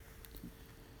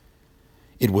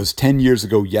It was 10 years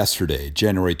ago yesterday,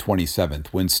 January 27th,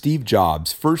 when Steve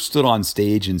Jobs first stood on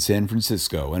stage in San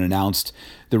Francisco and announced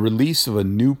the release of a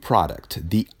new product,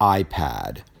 the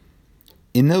iPad.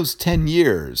 In those 10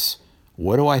 years,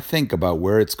 what do I think about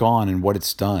where it's gone and what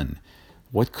it's done?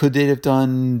 What could it have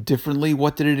done differently?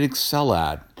 What did it excel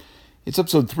at? It's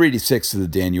episode 386 of the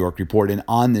Dan York Report, and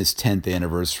on this 10th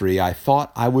anniversary, I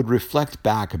thought I would reflect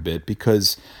back a bit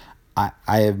because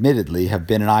I admittedly have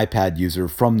been an iPad user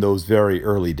from those very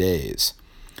early days.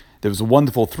 There was a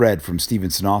wonderful thread from Steven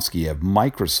Sinofsky of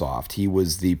Microsoft. He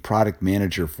was the product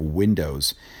manager for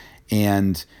Windows,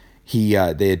 and they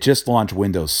had just launched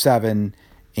Windows 7,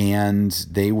 and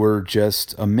they were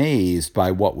just amazed by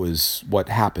what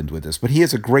happened with this. But he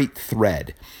has a great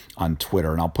thread on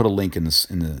Twitter, and I'll put a link in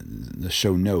the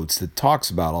show notes that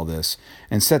talks about all this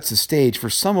and sets the stage for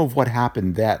some of what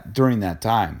happened during that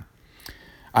time.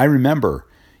 I remember,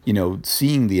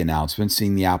 seeing the announcement,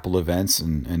 seeing the Apple events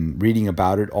and reading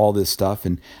about it, all this stuff.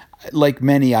 And like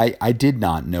many, I did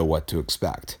not know what to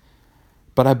expect.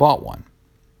 But I bought one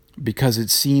because it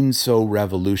seemed so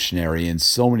revolutionary in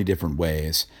so many different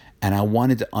ways. And I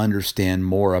wanted to understand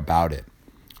more about it.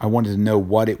 I wanted to know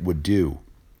what it would do.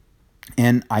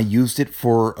 And I used it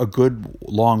for a good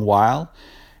long while.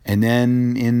 And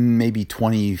then in maybe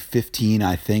 2015,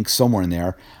 I think, somewhere in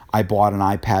there, I bought an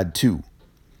iPad 2.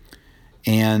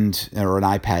 Or an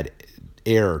iPad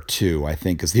Air 2, I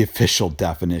think is the official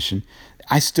definition.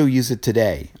 I still use it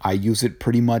today. I use it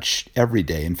pretty much every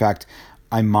day. In fact,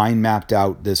 I mind mapped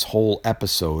out this whole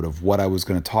episode of what I was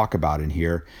going to talk about in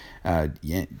here.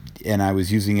 And I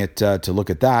was using it to look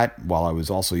at that while I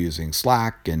was also using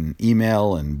Slack and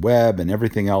email and web and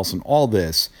everything else and all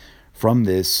this from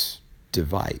this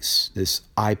device, this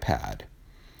iPad.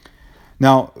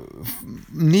 Now,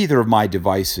 neither of my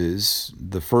devices,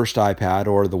 the first iPad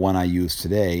or the one I use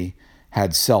today,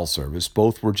 had cell service.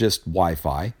 Both were just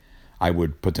Wi-Fi. I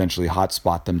would potentially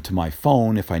hotspot them to my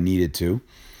phone if I needed to.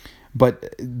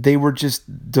 But they were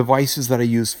just devices that I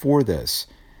used for this.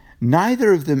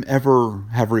 Neither of them ever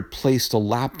have replaced a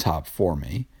laptop for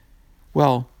me.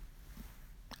 Well,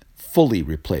 fully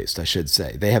replaced, I should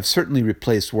say. They have certainly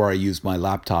replaced where I use my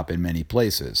laptop in many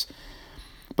places.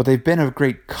 But they've been a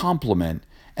great complement,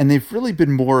 and they've really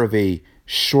been more of a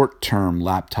short-term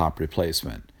laptop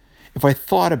replacement. If I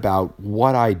thought about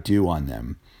what I do on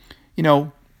them,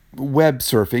 web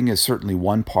surfing is certainly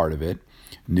one part of it.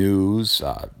 News,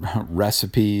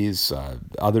 recipes,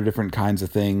 other different kinds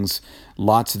of things,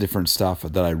 lots of different stuff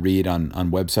that I read on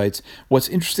websites. What's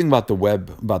interesting about the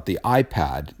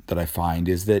iPad that I find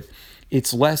is that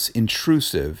it's less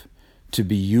intrusive to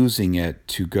be using it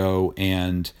to go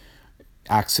and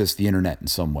access the internet in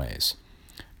some ways.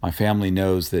 My family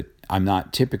knows that I'm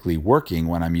not typically working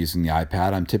when I'm using the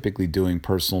iPad. I'm typically doing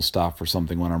personal stuff or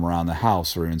something when I'm around the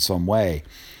house or in some way.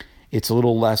 It's a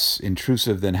little less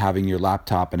intrusive than having your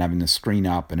laptop and having the screen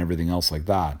up and everything else like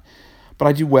that. But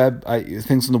I do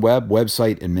things on the web,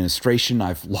 website administration.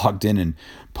 I've logged in and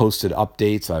posted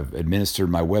updates. I've administered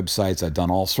my websites. I've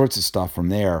done all sorts of stuff from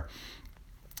there.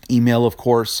 Email, of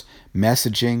course,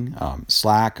 messaging,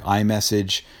 Slack,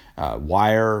 iMessage,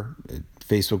 Wire,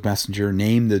 Facebook Messenger,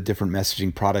 name the different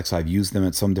messaging products. I've used them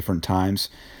at some different times.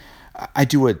 I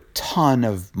do a ton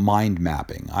of mind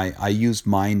mapping. I use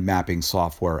mind mapping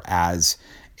software as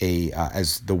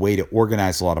the way to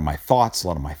organize a lot of my thoughts, a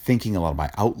lot of my thinking, a lot of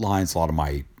my outlines, a lot of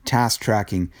my task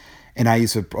tracking. And I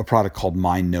use a product called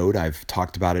MindNote. I've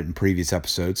talked about it in previous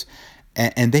episodes.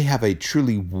 And they have a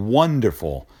truly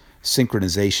wonderful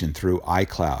synchronization through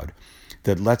iCloud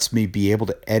that lets me be able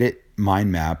to edit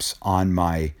mind maps on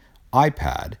my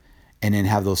iPad and then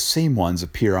have those same ones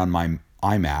appear on my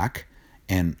iMac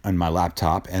and on my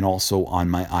laptop and also on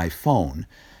my iPhone.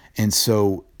 And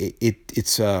so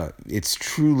it's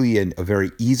truly a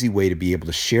very easy way to be able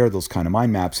to share those kind of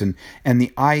mind maps. And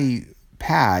the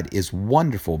iPad is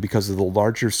wonderful because of the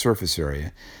larger surface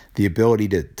area, the ability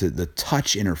to the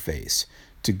touch interface,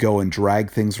 to go and drag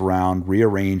things around,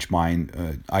 rearrange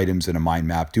items in a mind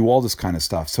map, do all this kind of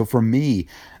stuff. So for me,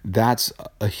 that's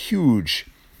a huge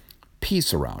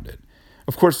piece around it.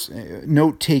 Of course,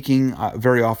 note-taking,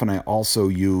 very often I also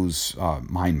use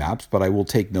mind maps, but I will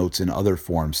take notes in other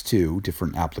forms too,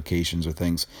 different applications or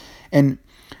things. And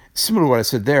similar to what I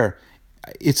said there,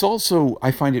 it's also,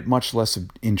 I find it much less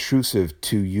intrusive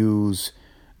to use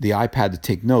the iPad to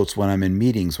take notes when I'm in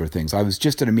meetings or things. I was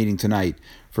just at a meeting tonight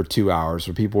for 2 hours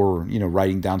where people were,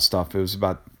 writing down stuff. It was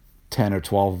about 10 or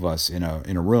 12 of us in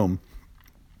a room.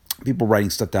 People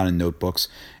writing stuff down in notebooks.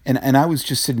 And I was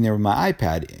just sitting there with my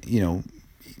iPad,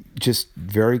 just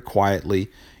very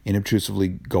quietly, inobtrusively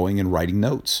going and writing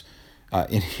notes.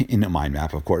 in a mind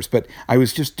map, of course. But I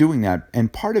was just doing that,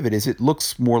 and part of it is it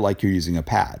looks more like you're using a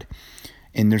pad.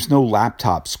 And there's no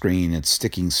laptop screen that's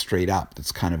sticking straight up.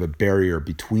 That's kind of a barrier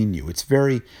between you. It's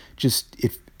very just,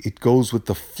 it goes with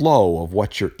the flow of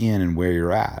what you're in and where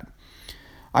you're at.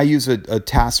 I use a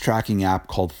task tracking app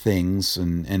called Things,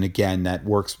 and again, that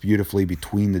works beautifully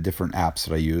between the different apps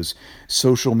that I use.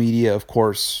 Social media, of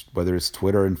course, whether it's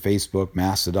Twitter and Facebook,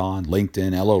 Mastodon,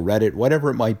 LinkedIn, LO, Reddit, whatever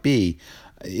it might be,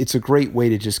 it's a great way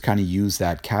to just kind of use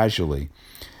that casually.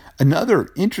 Another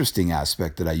interesting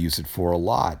aspect that I use it for a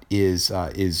lot is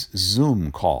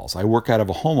Zoom calls. I work out of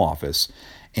a home office,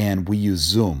 and we use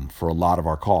Zoom for a lot of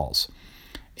our calls.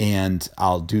 And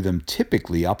I'll do them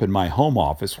typically up in my home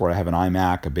office where I have an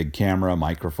iMac, a big camera, a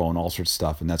microphone, all sorts of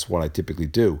stuff, and that's what I typically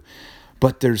do.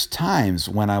 But there's times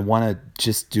when I want to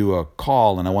just do a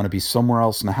call and I want to be somewhere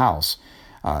else in the house.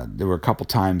 There were a couple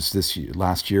times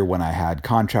last year when I had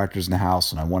contractors in the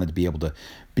house and I wanted to be able to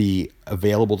be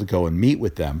available to go and meet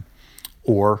with them.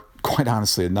 Or quite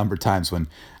honestly, a number of times when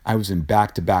I was in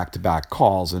back-to-back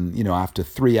calls and, after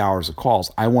 3 hours of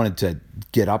calls, I wanted to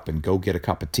get up and go get a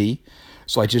cup of tea.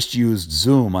 So I just used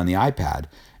Zoom on the iPad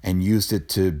and used it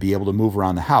to be able to move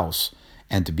around the house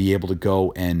and to be able to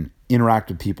go and interact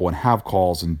with people and have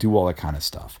calls and do all that kind of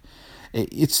stuff.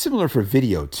 It's similar for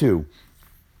video too.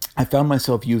 I found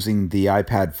myself using the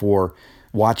iPad for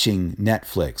watching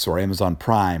Netflix or Amazon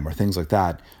Prime or things like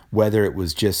that, whether it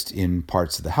was just in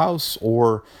parts of the house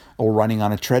or running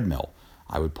on a treadmill.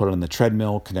 I would put it on the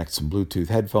treadmill, connect some Bluetooth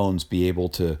headphones, be able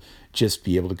to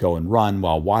go and run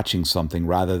while watching something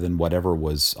rather than whatever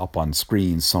was up on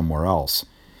screen somewhere else.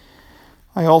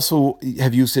 I also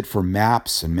have used it for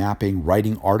maps and mapping,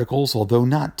 writing articles, although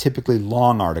not typically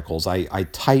long articles. I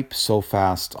type so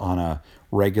fast on a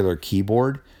regular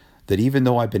keyboard that even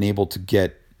though I've been able to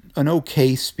get an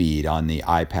okay speed on the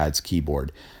iPad's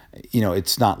keyboard,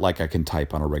 it's not like I can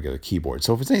type on a regular keyboard.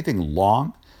 So if it's anything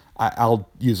long, I'll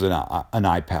use an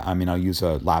iPad. I'll use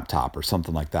a laptop or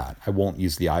something like that. I won't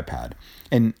use the iPad.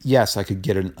 And yes, I could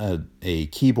get a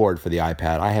keyboard for the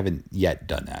iPad. I haven't yet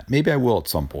done that. Maybe I will at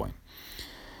some point.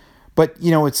 But,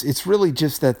 it's really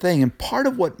just that thing. And part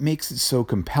of what makes it so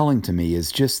compelling to me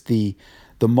is just the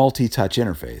multi-touch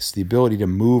interface, the ability to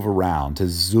move around, to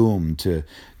zoom, to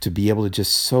be able to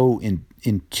just so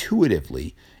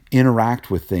intuitively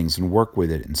interact with things and work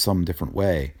with it in some different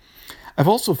way. I've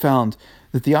also found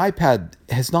that the iPad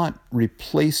has not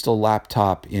replaced a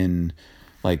laptop in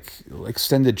like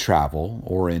extended travel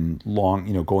or in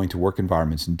long, going to work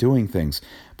environments and doing things,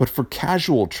 but for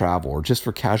casual travel or just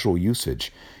for casual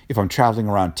usage. If I'm traveling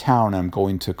around town and I'm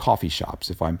going to coffee shops,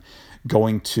 if I'm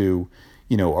going to,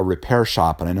 a repair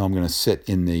shop and I know I'm going to sit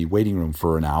in the waiting room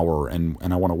for an hour and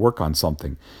I want to work on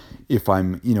something. If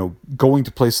I'm, going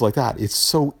to places like that, it's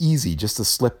so easy just to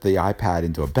slip the iPad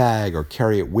into a bag or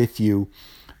carry it with you,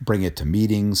 bring it to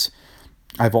meetings.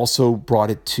 I've also brought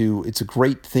it's a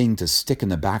great thing to stick in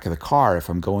the back of the car if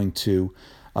I'm going to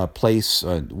a place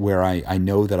where I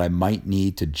know that I might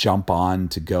need to jump on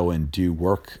to go and do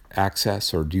work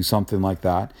access or do something like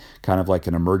that, kind of like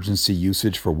an emergency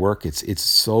usage for work. It's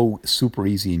so super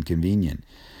easy and convenient.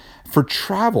 For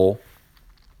travel,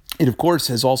 it of course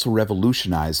has also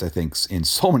revolutionized, I think, in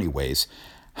so many ways,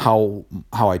 how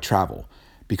I travel.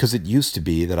 Because it used to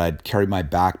be that I'd carry my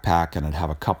backpack and I'd have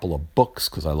a couple of books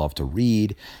because I love to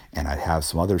read, and I'd have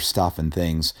some other stuff and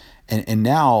things. And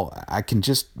now I can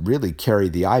just really carry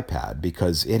the iPad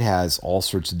because it has all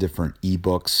sorts of different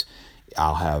ebooks.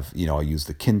 I'll have, I'll use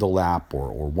the Kindle app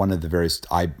or one of the various, the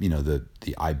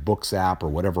iBooks app or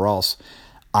whatever else.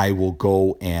 I will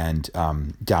go and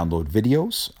download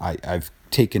videos.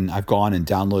 I've gone and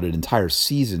downloaded entire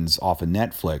seasons off of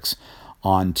Netflix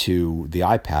onto the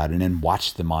iPad and then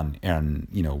watch them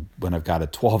when I've got a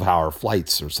 12-hour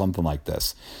flights or something like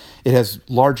this. It has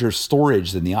larger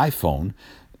storage than the iPhone,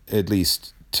 at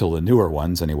least till the newer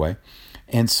ones anyway.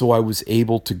 And so I was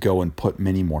able to go and put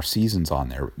many more seasons on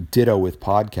there. Ditto with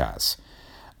podcasts.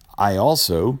 I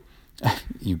also,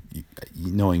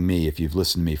 knowing me, if you've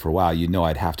listened to me for a while,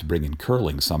 I'd have to bring in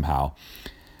curling somehow.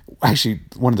 Actually,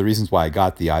 one of the reasons why I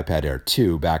got the iPad Air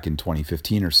 2 back in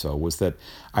 2015 or so was that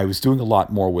I was doing a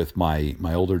lot more with my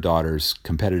older daughter's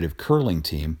competitive curling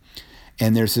team.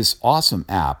 And there's this awesome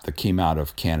app that came out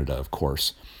of Canada, of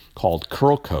course, called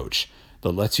Curl Coach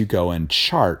that lets you go and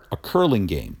chart a curling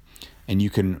game. And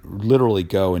you can literally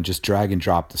go and just drag and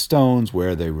drop the stones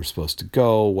where they were supposed to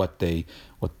go,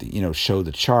 show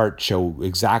the chart, show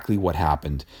exactly what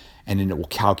happened. and then it will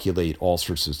calculate all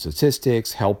sorts of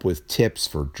statistics, help with tips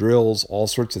for drills, all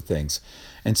sorts of things.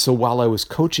 And so while I was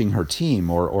coaching her team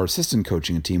or assistant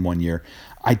coaching a team one year,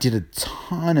 I did a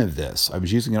ton of this. I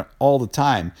was using it all the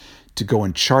time to go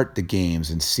and chart the games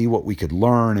and see what we could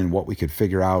learn and what we could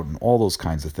figure out and all those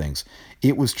kinds of things.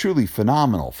 It was truly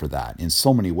phenomenal for that in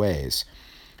so many ways.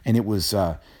 And it was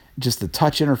just the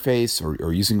touch interface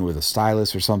or using it with a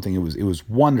stylus or something. It was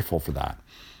wonderful for that.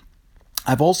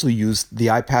 I've also used the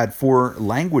iPad for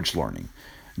language learning.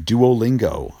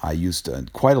 Duolingo, I used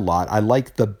quite a lot. I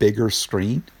like the bigger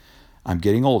screen. I'm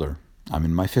getting older. I'm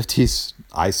in my 50s.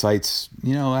 Eyesight's,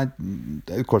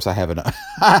 of course I have an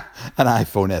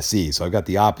iPhone SE, so I've got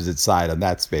the opposite side on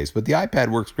that space. But the iPad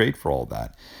works great for all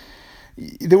that.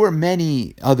 There were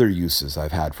many other uses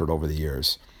I've had for it over the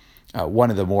years.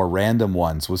 One of the more random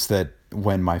ones was that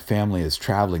when my family is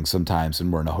traveling sometimes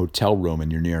and we're in a hotel room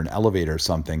and you're near an elevator or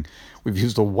something, we've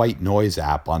used a white noise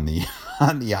app on the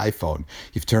on the iPhone.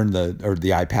 You've turned the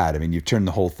iPad. I mean, you've turned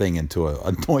the whole thing into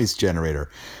a noise generator,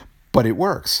 but it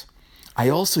works. I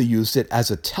also used it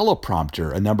as a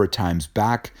teleprompter a number of times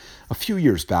back, a few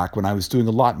years back, when I was doing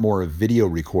a lot more of video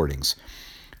recordings.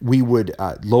 We would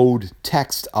load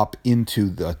text up into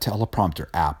the teleprompter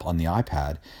app on the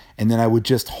iPad, and then I would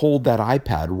just hold that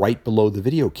iPad right below the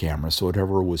video camera so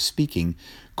whatever was speaking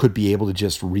could be able to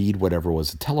just read whatever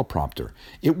was a teleprompter.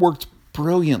 It worked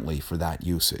brilliantly for that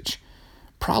usage.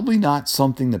 Probably not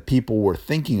something that people were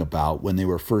thinking about when they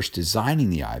were first designing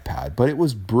the iPad, but it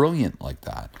was brilliant like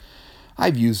that.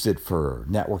 I've used it for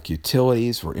network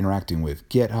utilities, for interacting with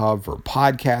GitHub, for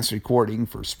podcast recording,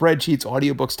 for spreadsheets,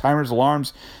 audiobooks, timers,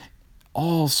 alarms,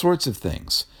 all sorts of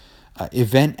things.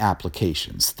 Event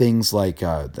applications, things like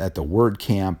at the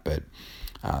WordCamp,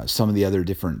 at some of the other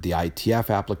different, the ITF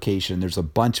application. There's a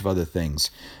bunch of other things.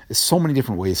 There's so many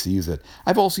different ways to use it.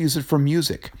 I've also used it for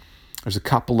music. There's a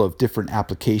couple of different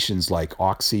applications like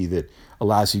Oxy that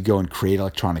allows you to go and create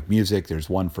electronic music. There's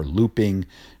one for looping.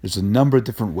 There's a number of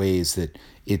different ways that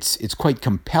it's quite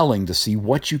compelling to see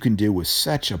what you can do with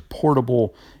such a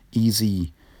portable,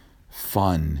 easy,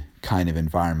 fun kind of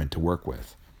environment to work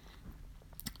with.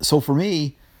 So for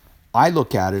me, I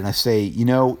look at it and I say,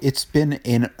 it's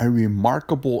been a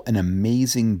remarkable and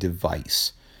amazing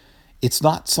device. It's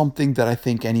not something that I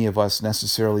think any of us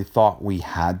necessarily thought we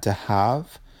had to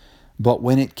have. But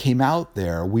when it came out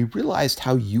there, we realized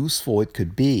how useful it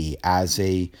could be as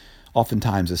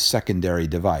oftentimes a secondary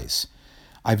device.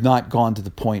 I've not gone to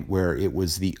the point where it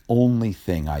was the only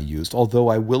thing I used, although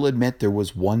I will admit there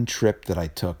was one trip that I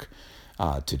took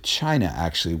to China,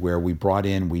 actually, where we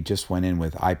just went in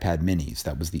with iPad minis.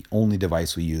 That was the only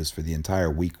device we used for the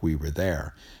entire week we were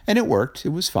there. And it worked. It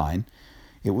was fine.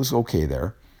 It was okay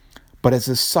there. But as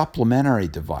a supplementary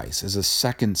device, as a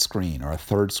second screen or a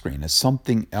third screen, as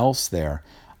something else there,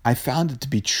 I found it to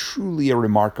be truly a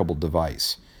remarkable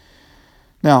device.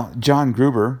 Now, John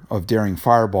Gruber of Daring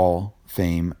Fireball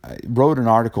fame wrote an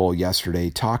article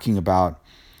yesterday talking about,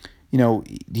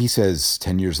 he says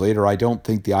 10 years later, I don't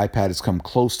think the iPad has come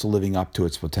close to living up to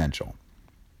its potential.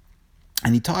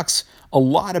 And he talks a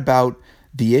lot about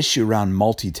the issue around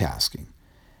multitasking.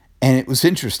 And it was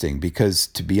interesting because,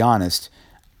 to be honest,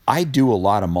 I do a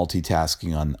lot of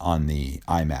multitasking on the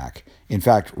iMac. In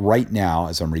fact, right now,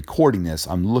 as I'm recording this,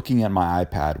 I'm looking at my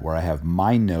iPad where I have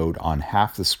my note on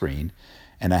half the screen,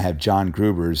 and I have John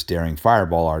Gruber's Daring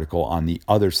Fireball article on the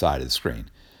other side of the screen.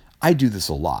 I do this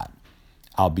a lot.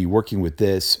 I'll be working with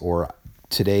this, or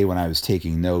today when I was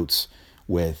taking notes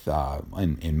with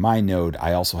in my note,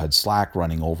 I also had Slack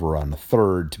running over on the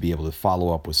third to be able to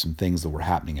follow up with some things that were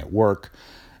happening at work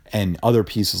and other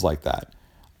pieces like that.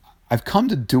 I've come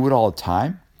to do it all the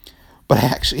time, but I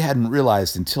actually hadn't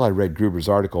realized until I read Gruber's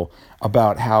article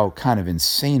about how kind of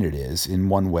insane it is in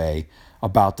one way,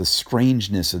 about the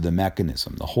strangeness of the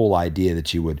mechanism, the whole idea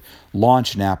that you would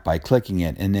launch an app by clicking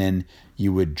it and then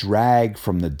you would drag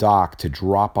from the dock to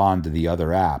drop onto the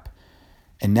other app.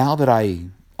 And now that I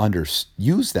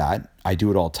use that, I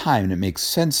do it all the time and it makes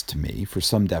sense to me for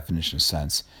some definition of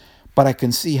sense, but I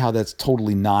can see how that's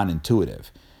totally non-intuitive.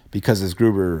 Because as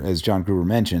John Gruber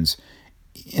mentions,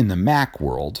 in the Mac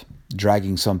world,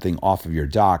 dragging something off of your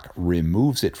dock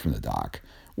removes it from the dock.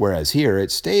 Whereas here,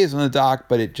 it stays on the dock,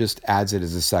 but it just adds it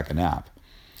as a second app.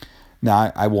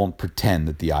 Now, I won't pretend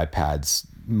that the iPad's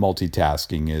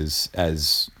multitasking is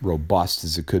as robust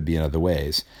as it could be in other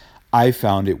ways. I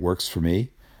found it works for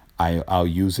me. I'll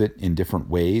use it in different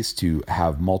ways to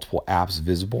have multiple apps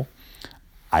visible.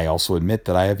 I also admit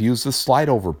that I have used the slide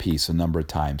over piece a number of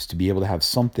times to be able to have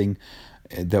something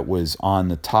that was on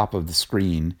the top of the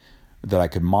screen that I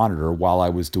could monitor while I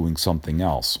was doing something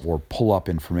else or pull up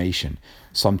information.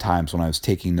 Sometimes when I was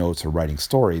taking notes or writing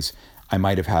stories, I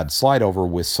might have had slide over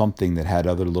with something that had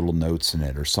other little notes in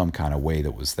it or some kind of way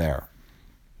that was there.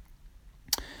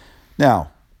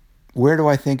 Now, where do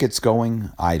I think it's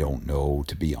going? I don't know,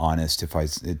 to be honest,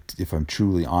 if I'm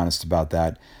truly honest about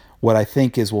that. What I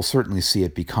think is we'll certainly see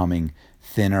it becoming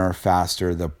thinner,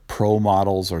 faster. The Pro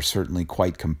models are certainly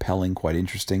quite compelling, quite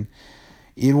interesting.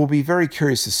 It will be very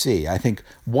curious to see. I think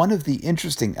one of the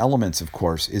interesting elements, of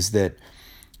course, is that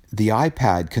the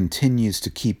iPad continues to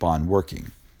keep on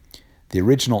working. The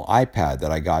original iPad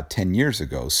that I got 10 years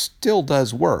ago still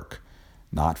does work.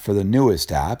 Not for the newest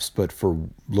apps, but for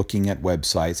looking at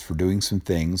websites, for doing some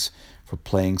things, for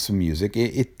playing some music.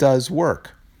 It does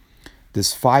work.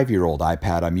 This 5-year-old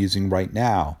iPad I'm using right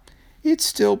now, it's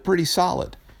still pretty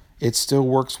solid. It still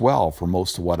works well for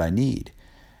most of what I need.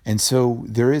 And so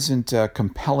there isn't a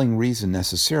compelling reason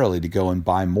necessarily to go and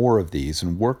buy more of these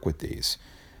and work with these.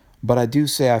 But I do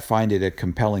say I find it a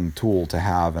compelling tool to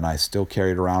have, and I still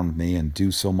carry it around with me and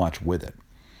do so much with it.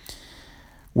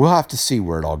 We'll have to see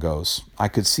where it all goes. I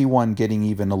could see one getting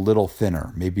even a little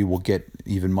thinner. Maybe we'll get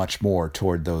even much more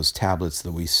toward those tablets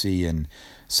that we see in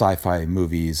sci-fi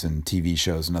movies and TV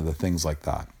shows and other things like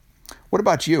that. What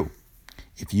about you?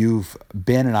 If you've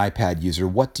been an iPad user,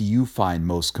 what do you find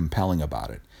most compelling about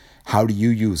it? How do you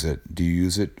use it? Do you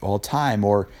use it all the time?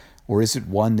 Or is it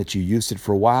one that you used it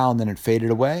for a while and then it faded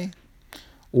away?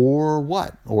 Or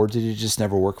what? Or did it just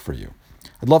never work for you?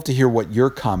 I'd love to hear what your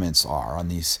comments are on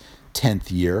these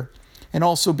 10th year, and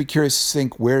also be curious to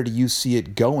think, where do you see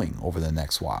it going over the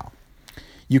next while?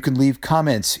 You can leave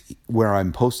comments where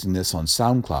I'm posting this on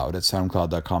SoundCloud at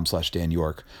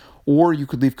soundcloud.com/DanYork, or you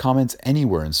could leave comments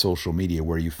anywhere in social media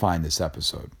where you find this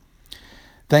episode.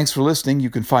 Thanks for listening. You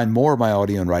can find more of my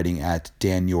audio and writing at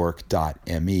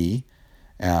danyork.me.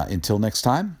 Until next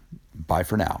time, bye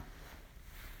for now.